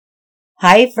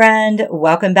Hi, friend.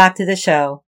 Welcome back to the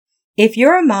show. If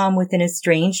you're a mom with an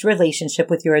estranged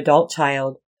relationship with your adult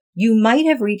child, you might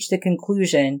have reached the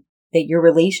conclusion that your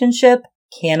relationship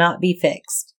cannot be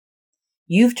fixed.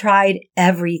 You've tried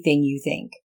everything you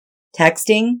think.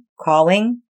 Texting,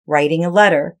 calling, writing a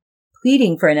letter,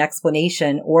 pleading for an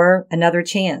explanation or another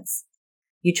chance.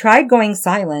 You tried going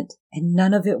silent and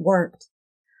none of it worked.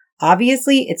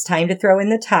 Obviously, it's time to throw in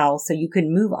the towel so you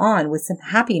can move on with some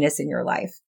happiness in your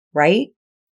life, right?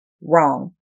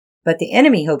 Wrong. But the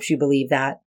enemy hopes you believe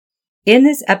that. In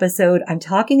this episode, I'm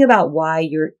talking about why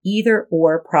your either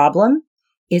or problem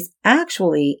is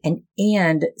actually an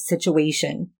and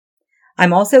situation.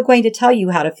 I'm also going to tell you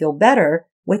how to feel better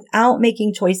without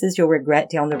making choices you'll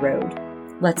regret down the road.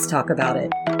 Let's talk about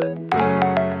it.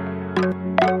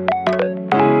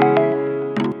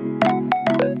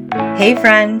 Hey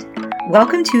friend,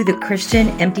 welcome to the Christian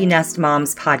Empty Nest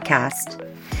Moms podcast.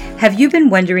 Have you been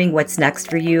wondering what's next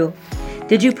for you?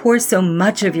 Did you pour so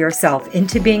much of yourself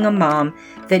into being a mom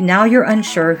that now you're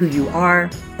unsure who you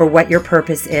are or what your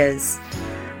purpose is?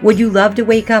 Would you love to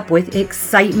wake up with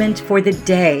excitement for the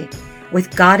day,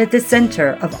 with God at the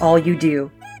center of all you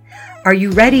do? Are you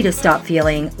ready to stop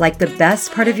feeling like the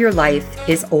best part of your life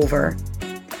is over?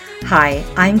 Hi,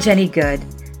 I'm Jenny Good,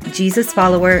 Jesus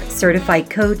follower, certified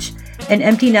coach, and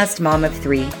empty nest mom of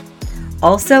 3.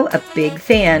 Also a big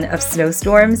fan of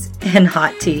snowstorms and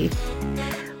hot tea.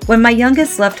 When my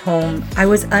youngest left home, I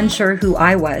was unsure who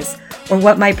I was or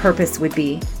what my purpose would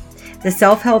be. The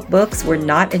self-help books were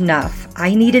not enough.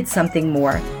 I needed something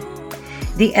more.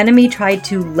 The enemy tried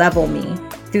to level me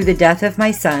through the death of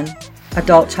my son,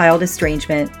 adult-child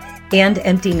estrangement, and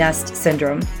empty nest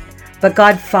syndrome. But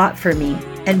God fought for me,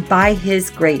 and by His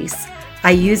grace,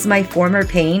 I used my former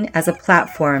pain as a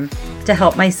platform to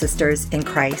help my sisters in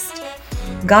Christ.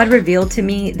 God revealed to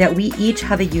me that we each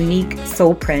have a unique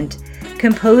soul print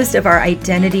composed of our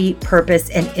identity, purpose,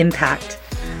 and impact.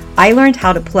 I learned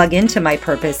how to plug into my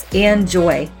purpose and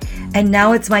joy, and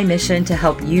now it's my mission to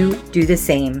help you do the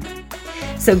same.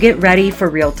 So get ready for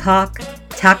real talk,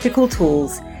 tactical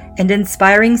tools, and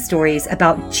inspiring stories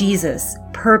about Jesus,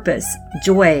 purpose,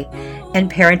 joy,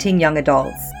 and parenting young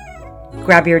adults.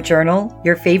 Grab your journal,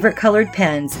 your favorite colored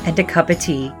pens, and a cup of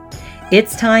tea.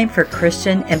 It's time for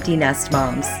Christian Empty Nest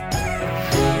Moms.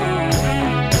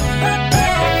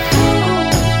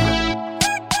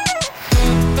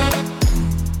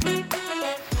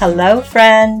 Hello,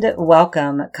 friend.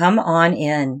 Welcome. Come on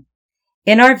in.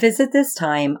 In our visit this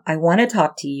time, I want to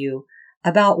talk to you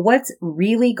about what's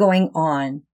really going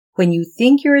on when you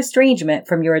think your estrangement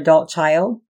from your adult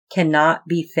child cannot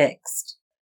be fixed.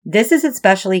 This is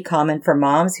especially common for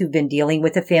moms who've been dealing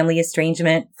with a family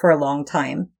estrangement for a long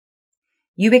time.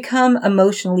 You become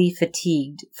emotionally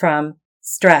fatigued from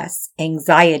stress,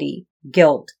 anxiety,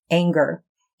 guilt, anger,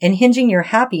 and hinging your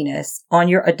happiness on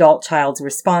your adult child's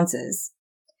responses.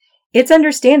 It's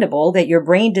understandable that your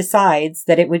brain decides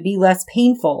that it would be less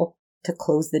painful to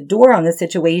close the door on the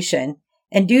situation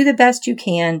and do the best you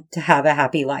can to have a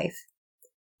happy life.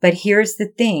 But here's the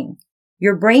thing.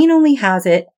 Your brain only has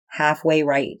it halfway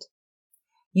right.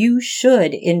 You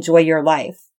should enjoy your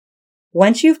life.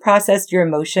 Once you've processed your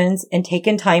emotions and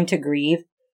taken time to grieve,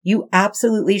 you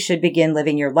absolutely should begin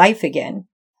living your life again.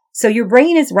 So your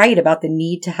brain is right about the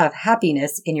need to have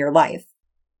happiness in your life.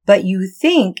 But you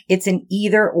think it's an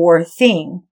either or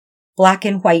thing, black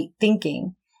and white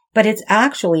thinking, but it's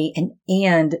actually an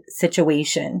and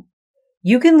situation.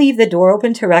 You can leave the door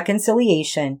open to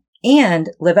reconciliation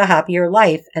and live a happier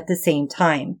life at the same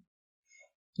time.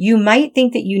 You might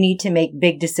think that you need to make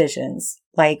big decisions,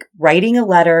 like writing a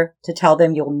letter to tell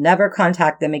them you'll never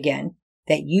contact them again,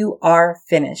 that you are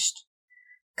finished,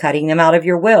 cutting them out of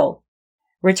your will,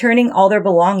 returning all their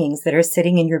belongings that are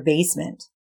sitting in your basement.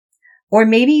 Or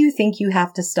maybe you think you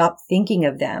have to stop thinking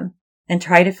of them and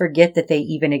try to forget that they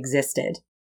even existed.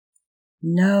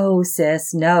 No,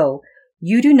 sis, no.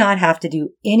 You do not have to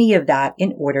do any of that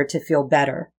in order to feel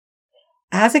better.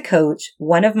 As a coach,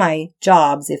 one of my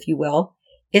jobs, if you will,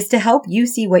 is to help you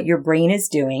see what your brain is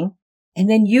doing, and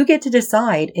then you get to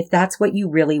decide if that's what you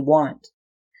really want.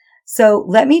 So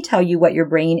let me tell you what your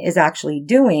brain is actually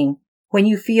doing when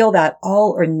you feel that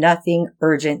all or nothing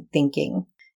urgent thinking.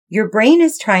 Your brain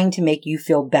is trying to make you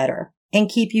feel better and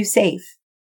keep you safe.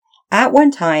 At one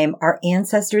time, our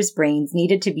ancestors' brains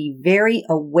needed to be very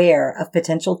aware of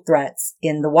potential threats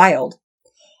in the wild.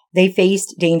 They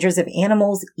faced dangers of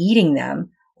animals eating them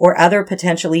or other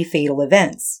potentially fatal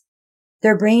events.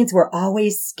 Their brains were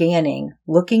always scanning,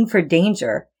 looking for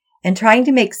danger, and trying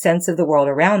to make sense of the world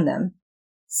around them.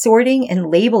 Sorting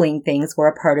and labeling things were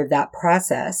a part of that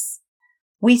process.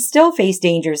 We still face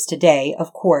dangers today,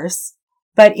 of course,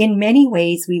 But in many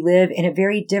ways, we live in a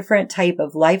very different type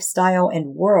of lifestyle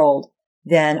and world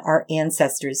than our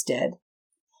ancestors did.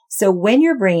 So when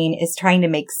your brain is trying to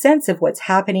make sense of what's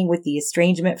happening with the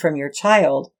estrangement from your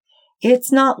child,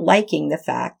 it's not liking the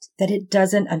fact that it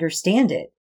doesn't understand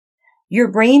it. Your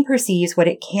brain perceives what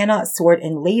it cannot sort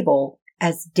and label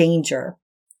as danger.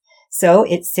 So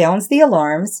it sounds the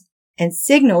alarms and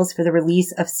signals for the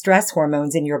release of stress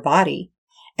hormones in your body.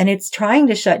 And it's trying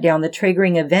to shut down the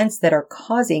triggering events that are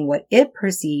causing what it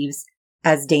perceives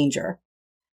as danger.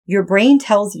 Your brain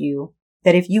tells you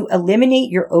that if you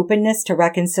eliminate your openness to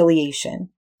reconciliation,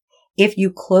 if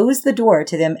you close the door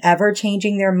to them ever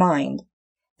changing their mind,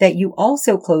 that you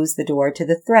also close the door to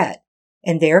the threat,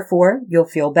 and therefore you'll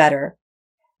feel better.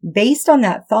 Based on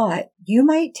that thought, you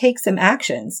might take some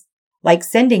actions, like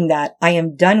sending that "I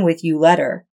am done with you"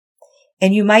 letter,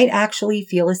 and you might actually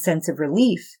feel a sense of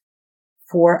relief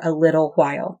for a little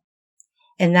while.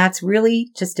 And that's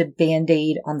really just a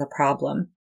band-aid on the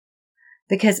problem.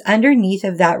 Because underneath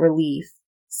of that relief,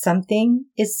 something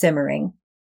is simmering.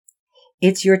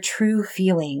 It's your true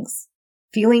feelings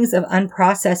of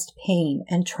unprocessed pain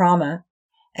and trauma,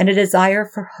 and a desire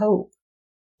for hope.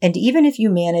 And even if you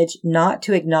manage not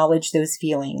to acknowledge those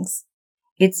feelings,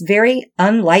 it's very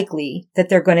unlikely that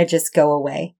they're going to just go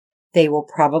away. They will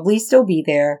probably still be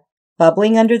there,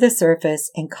 bubbling under the surface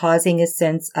and causing a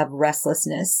sense of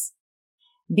restlessness.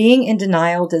 Being in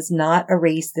denial does not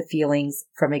erase the feelings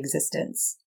from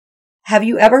existence. Have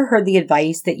you ever heard the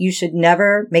advice that you should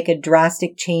never make a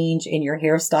drastic change in your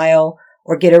hairstyle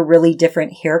or get a really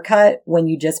different haircut when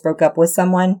you just broke up with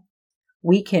someone?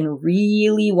 We can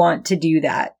really want to do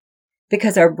that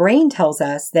because our brain tells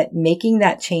us that making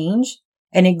that change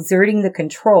and exerting the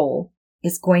control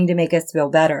is going to make us feel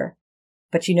better.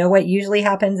 But you know what usually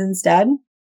happens instead?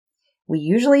 We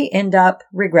usually end up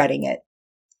regretting it.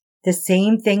 The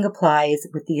same thing applies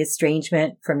with the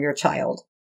estrangement from your child.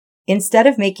 Instead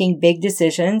of making big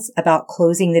decisions about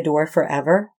closing the door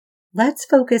forever, let's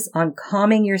focus on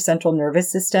calming your central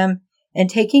nervous system and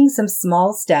taking some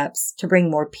small steps to bring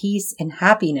more peace and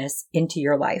happiness into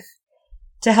your life.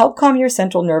 To help calm your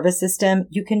central nervous system,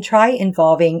 you can try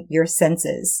involving your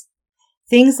senses.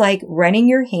 Things like running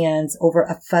your hands over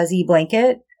a fuzzy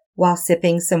blanket while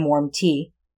sipping some warm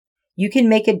tea. You can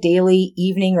make a daily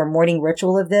evening or morning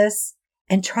ritual of this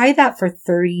and try that for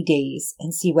 30 days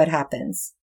and see what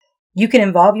happens. You can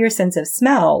involve your sense of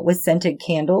smell with scented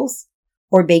candles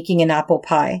or baking an apple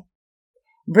pie.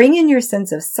 Bring in your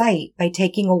sense of sight by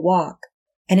taking a walk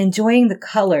and enjoying the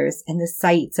colors and the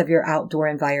sights of your outdoor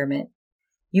environment.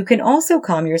 You can also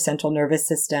calm your central nervous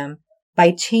system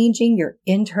by changing your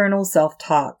internal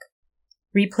self-talk.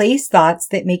 Replace thoughts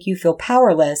that make you feel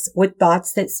powerless with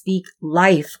thoughts that speak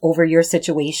life over your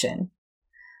situation.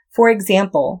 For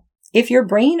example, if your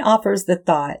brain offers the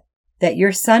thought that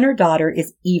your son or daughter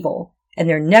is evil and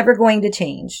they're never going to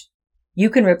change, you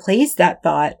can replace that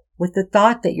thought with the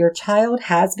thought that your child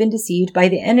has been deceived by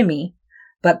the enemy,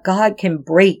 but God can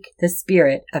break the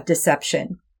spirit of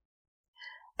deception.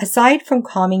 Aside from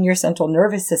calming your central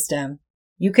nervous system,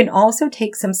 you can also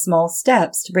take some small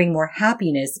steps to bring more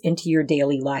happiness into your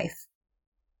daily life.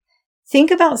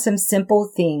 Think about some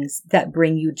simple things that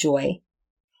bring you joy.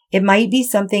 It might be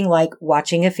something like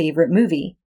watching a favorite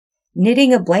movie,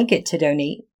 knitting a blanket to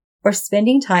donate, or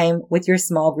spending time with your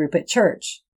small group at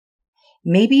church.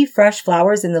 Maybe fresh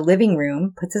flowers in the living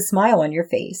room puts a smile on your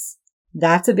face.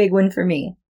 That's a big one for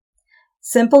me.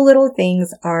 Simple little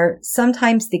things are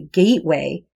sometimes the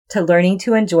gateway to learning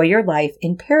to enjoy your life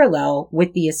in parallel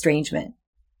with the estrangement.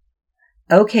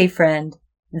 Okay, friend,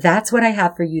 that's what I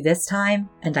have for you this time,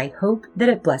 and I hope that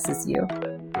it blesses you.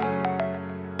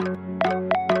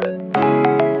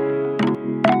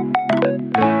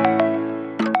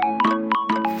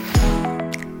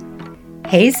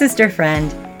 Hey, sister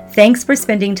friend, thanks for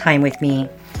spending time with me.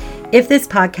 If this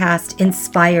podcast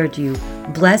inspired you,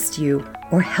 blessed you,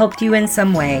 or helped you in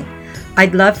some way,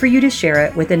 I'd love for you to share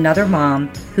it with another mom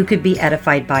who could be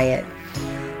edified by it.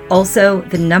 Also,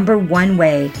 the number one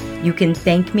way you can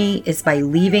thank me is by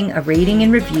leaving a rating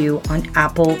and review on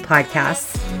Apple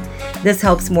Podcasts. This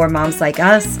helps more moms like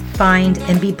us find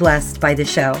and be blessed by the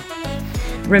show.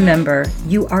 Remember,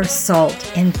 you are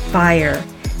salt and fire.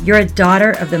 You're a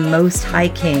daughter of the Most High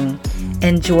King,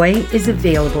 and joy is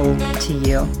available to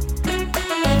you.